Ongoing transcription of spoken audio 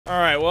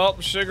Alright, well,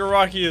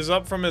 Shigaraki is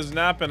up from his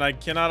nap, and I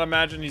cannot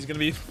imagine he's gonna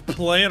be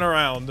playing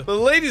around. But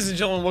ladies and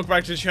gentlemen, welcome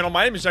back to the channel.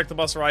 My name is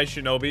JackTheBus, or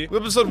ishinobi. We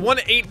have episode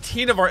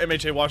 118 of our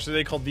MHA watch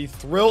today called The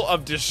Thrill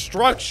of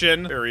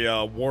Destruction. Very,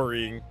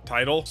 worrying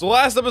title. So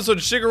last episode,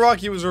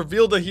 Shigaraki was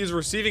revealed that he's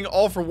receiving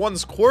All For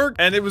One's quirk,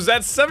 and it was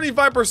at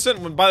 75%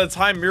 when by the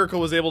time Miracle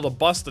was able to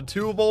bust the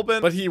tube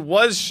open. But he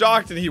was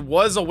shocked and he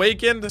was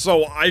awakened,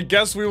 so I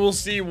guess we will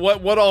see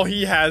what all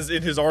he has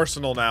in his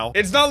arsenal now.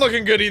 It's not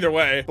looking good either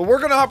way, but we're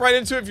gonna hop right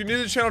into it. If you're new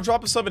to the channel,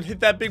 drop a sub and hit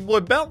that big boy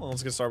bell.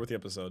 Let's get started with the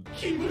episode.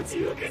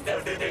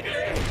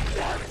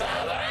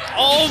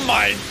 Oh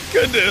my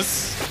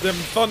goodness! Them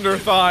thunder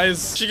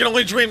thighs. She can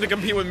only dream to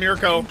compete with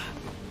Mirko.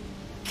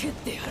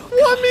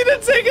 Want me to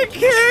take a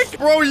kick?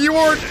 Bro, you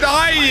are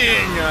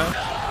dying!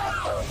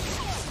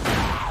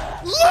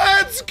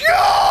 Let's go!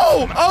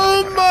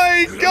 Oh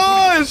my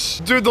gosh!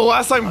 Dude, the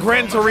last time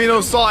Gran Torino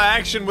saw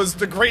action was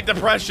the Great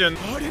Depression.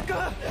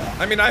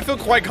 I mean, I feel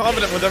quite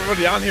confident with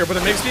everybody on here, but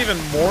it makes me even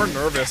more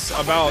nervous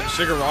about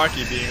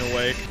Shigaraki being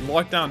awake.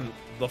 Lock down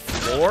the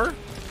floor?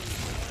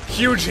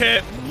 Huge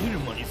hit.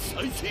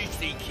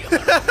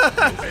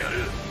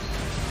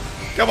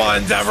 Come on,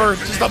 Endeavor,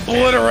 just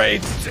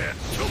obliterate.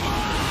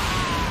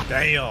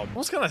 Damn.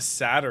 Almost kind of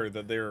sadder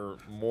that they're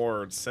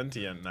more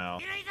sentient now.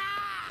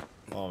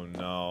 Oh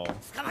no.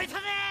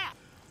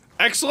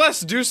 Exceless,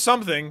 do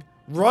something.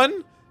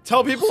 Run,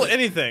 tell people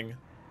anything.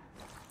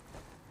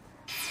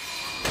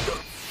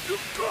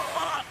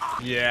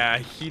 Yeah,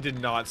 he did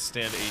not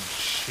stand a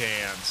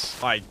chance.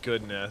 My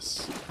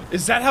goodness.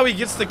 Is that how he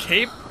gets the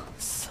cape?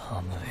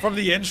 From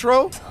the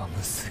intro?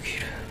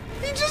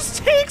 He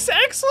just takes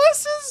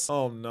Excellences?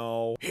 Oh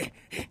no.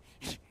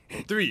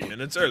 3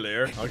 minutes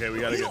earlier. Okay, we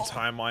got a good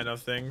timeline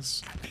of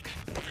things.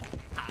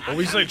 Well,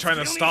 he's like trying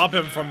to stop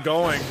him from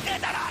going.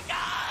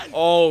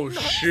 Oh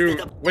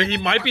shoot. Wait, he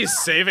might be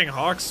saving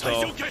Hawks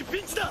though.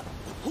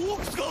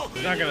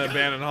 He's not gonna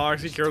abandon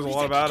Hawks, he cares a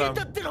lot about him.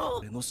 I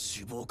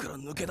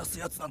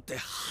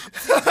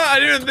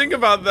didn't even think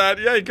about that.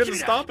 Yeah, he couldn't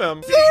stop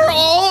him. They're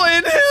all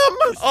in him!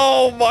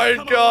 Oh my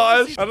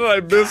gosh. How did I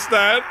miss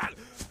that?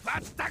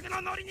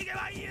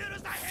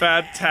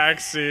 Fat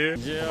taxi.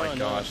 Oh my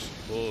gosh.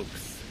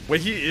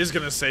 Wait, he is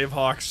gonna save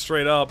Hawks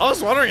straight up. I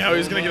was wondering how he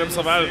was gonna get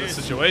himself out of this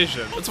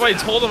situation. That's why he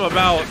told him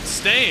about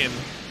Stain.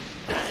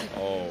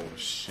 Oh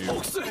shoot.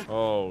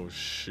 Oh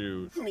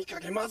shoot.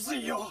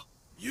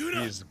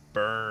 He's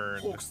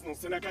burned.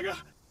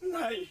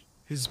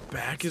 His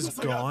back is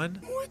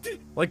gone?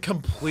 Like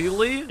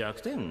completely?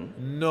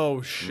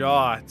 No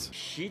shot.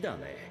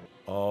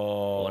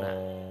 Oh.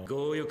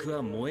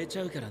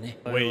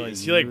 Wait,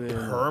 is he like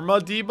perma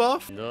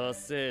debuff?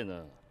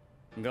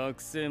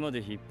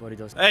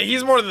 Hey,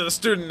 he's more than a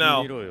student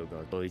now. Dude.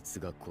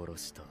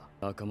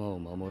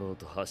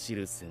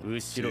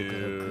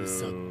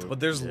 But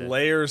there's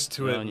layers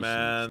to it,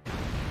 man.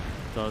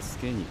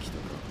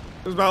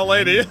 There's Mount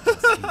Lady. They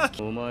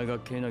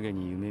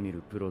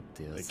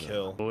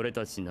kill.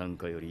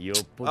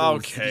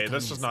 Okay,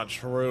 that's just not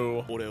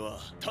true.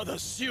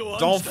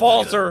 Don't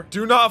falter.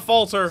 Do not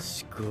falter.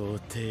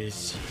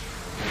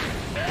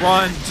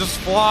 Run. Just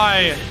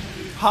fly.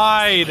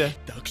 Hide.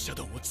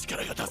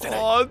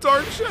 Oh,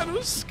 Dark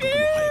Shadow's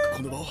scared.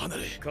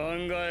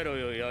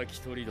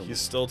 He's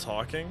still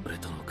talking?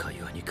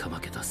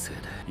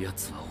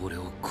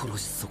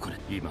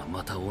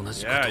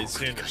 Yeah, he's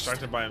getting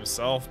distracted by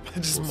himself.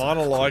 Just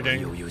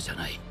monologuing.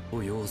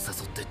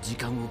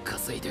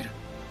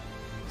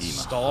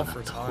 Stall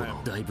for time.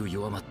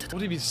 What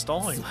would he be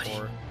stalling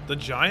for? The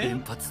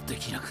giant?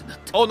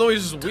 Oh no,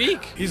 he's just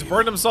weak. He's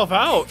burned himself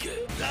out.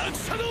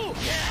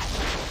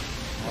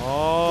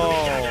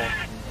 Oh.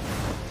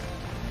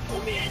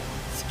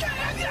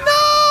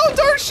 No,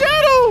 Dark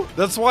Shadow!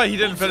 That's why he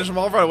didn't finish him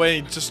off right away.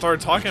 He just started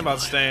talking about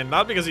Stain.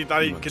 Not because he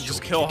thought he could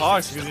just kill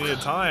Hawks, because he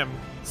needed time.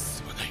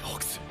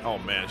 Oh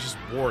man, it's just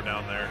war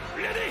down there.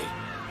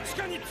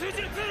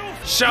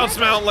 Shouts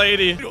Mount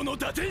Lady!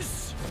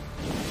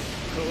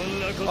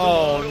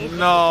 Oh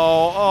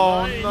no,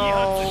 oh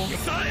no.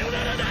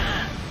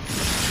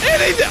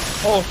 And he did.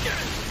 Oh.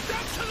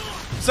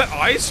 Is that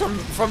ice from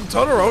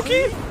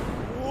Todoroki?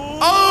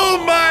 Oh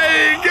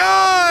my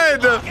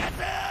god!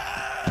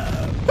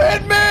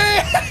 Hit me!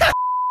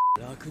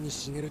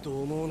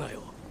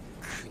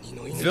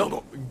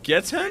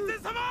 Gets him?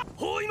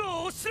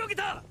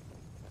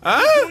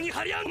 Huh?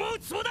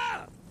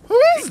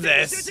 Who is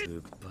this?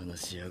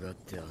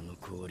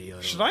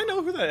 Should I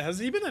know who that is? Has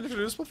he been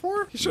introduced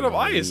before? He should have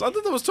ice. I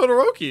thought that was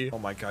Todoroki. Oh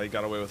my god, he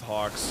got away with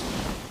Hawks.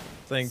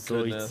 Thank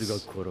goodness. He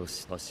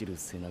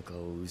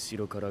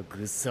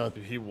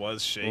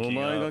was shaking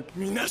up.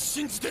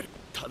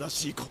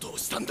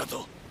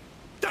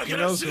 He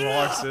knows who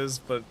Hawks is,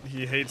 but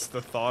he hates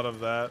the thought of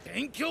that.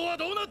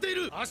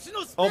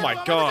 Oh my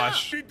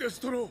gosh.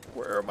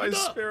 Where are my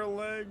spare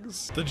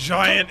legs? The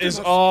giant is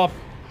up.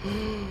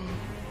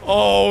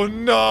 Oh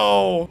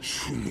no.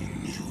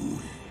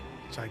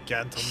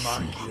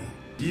 Gigantomachia.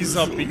 He's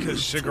up because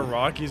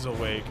Shigaraki's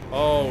awake.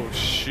 Oh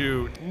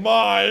shoot.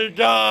 My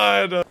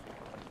god.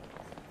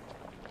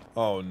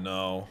 Oh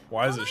no.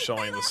 Why is it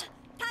showing this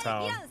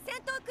town?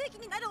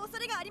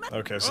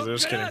 Okay, so they're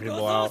just getting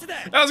people out.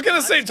 I was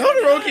gonna say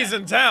Todoroki's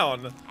in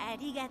town.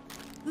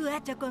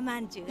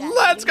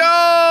 Let's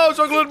go,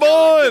 Chocolate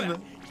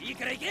Bun!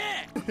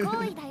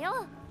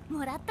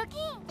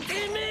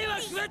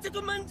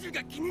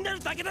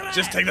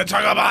 Just take the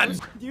Chocoban!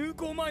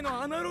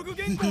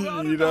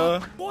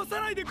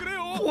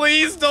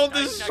 Please don't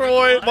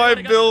destroy my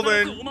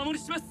building.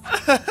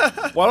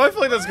 Why do I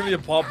feel like that's gonna be a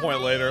plot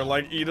point later?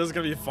 Like Ida's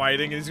gonna be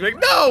fighting and he's gonna be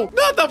like, no!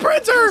 Not the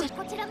printer!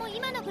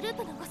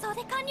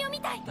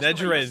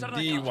 Nejire is the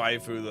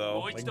waifu though.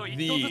 Like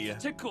the.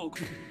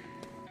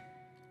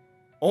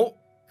 Oh.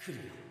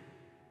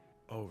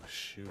 Oh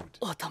shoot.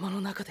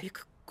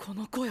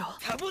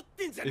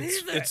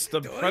 It's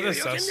the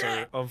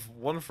predecessor of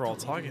One for All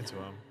talking to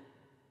him.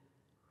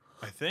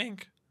 I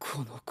think.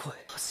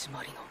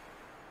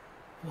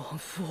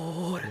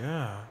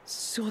 Yeah.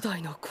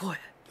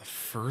 The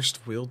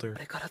first wielder.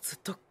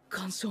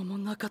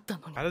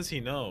 How does he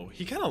know?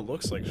 He kind of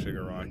looks like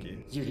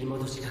Shigaraki.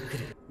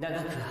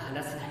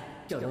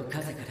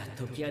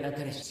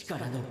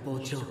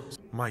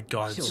 My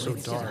god, it's so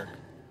dark.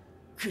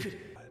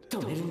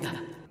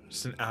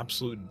 Just an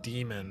absolute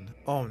demon.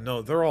 Oh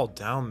no, they're all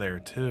down there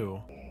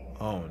too.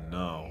 Oh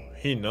no.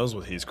 He knows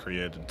what he's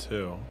created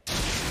too.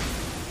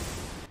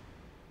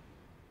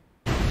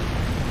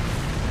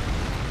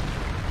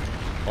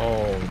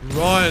 Oh,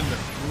 run!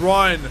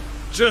 Run!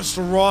 Just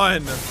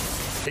run!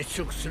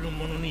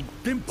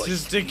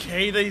 Just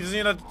decay that he doesn't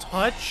even have to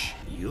touch?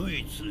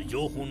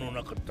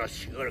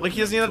 Like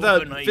he doesn't even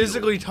have to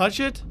physically touch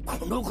it?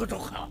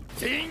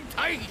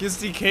 Is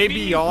decay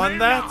beyond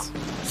that?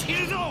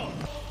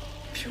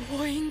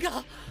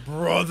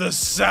 Bro, the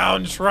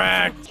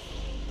soundtrack!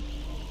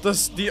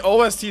 The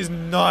OST is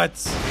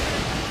nuts!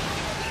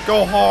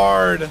 Go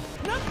hard!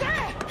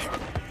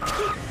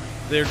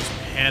 They're just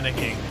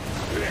panicking.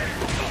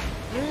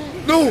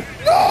 No!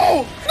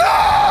 No!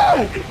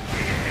 No!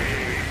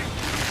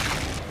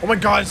 Oh my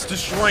god, it's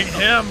destroying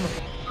him!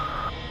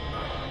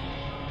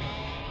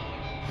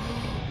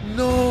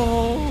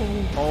 No!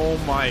 Oh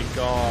my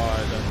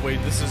god. Wait,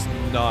 this is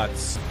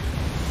nuts.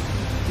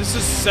 This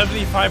is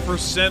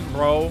 75%,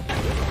 bro.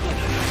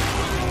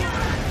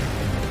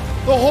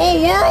 The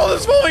whole world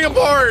is falling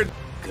apart!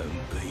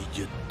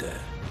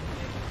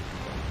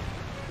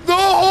 The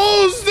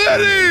whole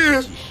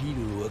city!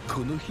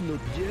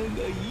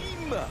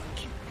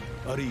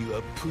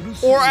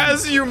 Or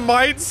as you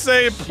might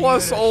say,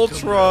 plus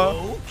ultra.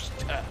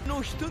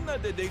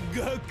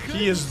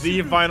 He is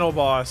the final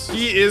boss.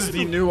 He is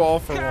the new All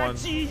for One.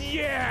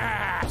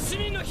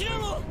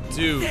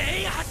 Dude,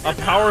 a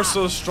power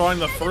so strong,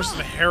 the first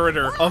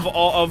inheritor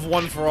of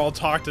One for All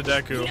talked to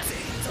Deku.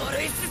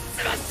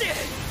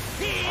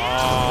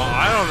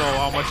 I don't know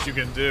how much you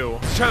can do.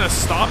 He's trying to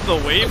stop the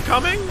wave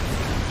coming?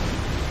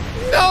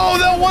 No,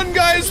 that one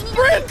guy's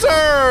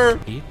sprinter!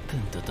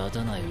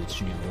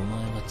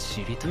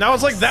 Now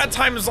it's like that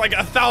time is like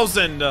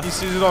 1,000. He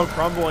sees it all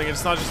crumbling.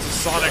 It's not just a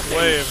sonic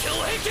wave.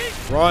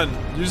 Run.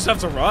 You just have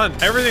to run.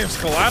 Everything's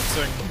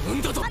collapsing.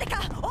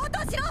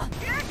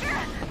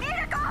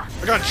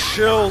 I got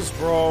chills,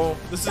 bro.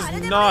 This is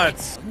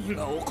nuts. They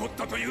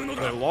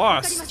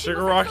lost.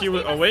 Shigaraki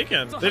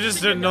awakened. They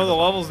just didn't know the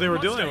levels they were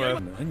dealing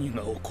with.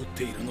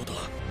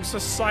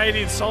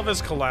 Society itself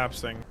is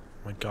collapsing.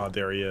 Oh my god,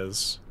 there he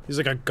is. He's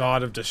like a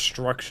god of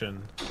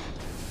destruction.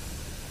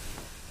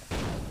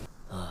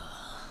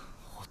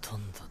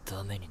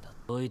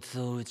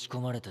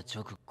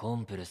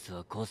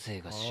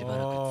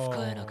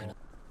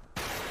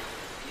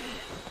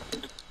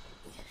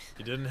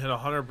 He didn't hit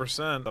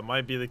 100%. That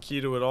might be the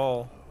key to it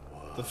all.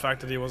 The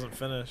fact that he wasn't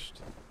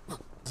finished.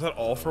 Is that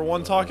All for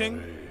One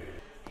talking?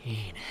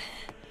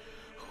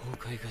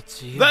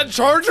 That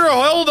charger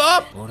held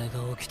up!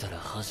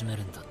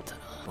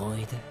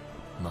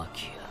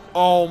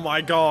 Oh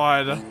my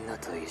god.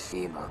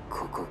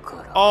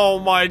 Oh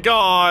my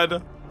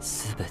god.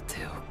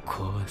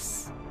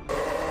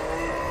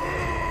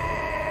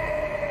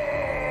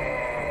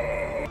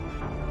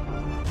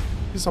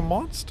 He's a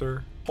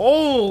monster.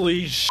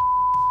 Holy sh**.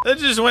 That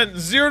just went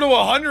 0 to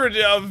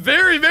 100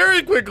 very,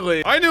 very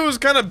quickly. I knew it was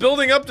kind of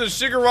building up to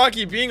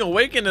Shigaraki being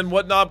awakened and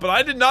whatnot, but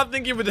I did not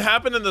think it would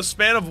happen in the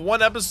span of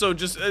one episode,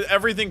 just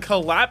everything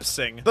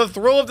collapsing. The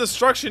thrill of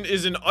destruction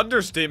is an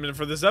understatement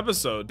for this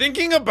episode.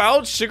 Thinking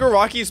about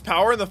Shigaraki's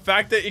power and the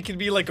fact that it can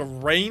be like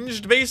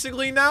ranged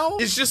basically now,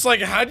 it's just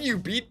like, how do you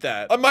beat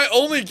that? My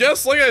only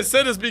guess, like I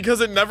said, is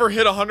because it never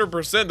hit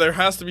 100%. There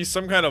has to be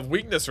some kind of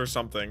weakness or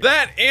something.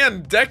 That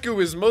and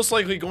Deku is most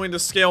likely going to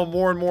scale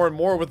more and more and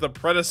more with the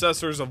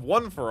predecessors of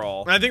One for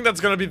All. And I think that's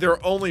going to be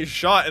their only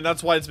shot, and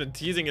that's why it's been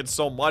teasing it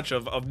so much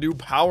of new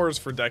powers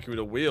for Deku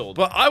to wield.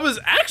 But I was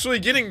actually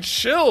getting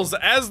chills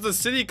as the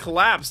city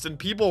collapsed and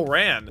people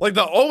ran. Like,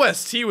 the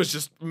OST was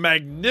just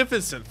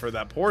magnificent for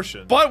that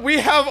portion. But we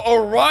have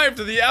arrived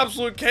to the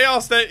absolute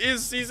chaos that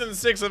is Season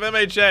 6 of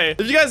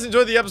MHA. If you guys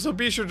enjoyed the episode,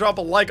 be sure to drop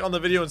a like on the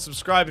video and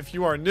subscribe if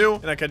you are new,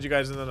 and I'll catch you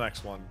guys in the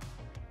next one.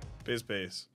 Peace, peace.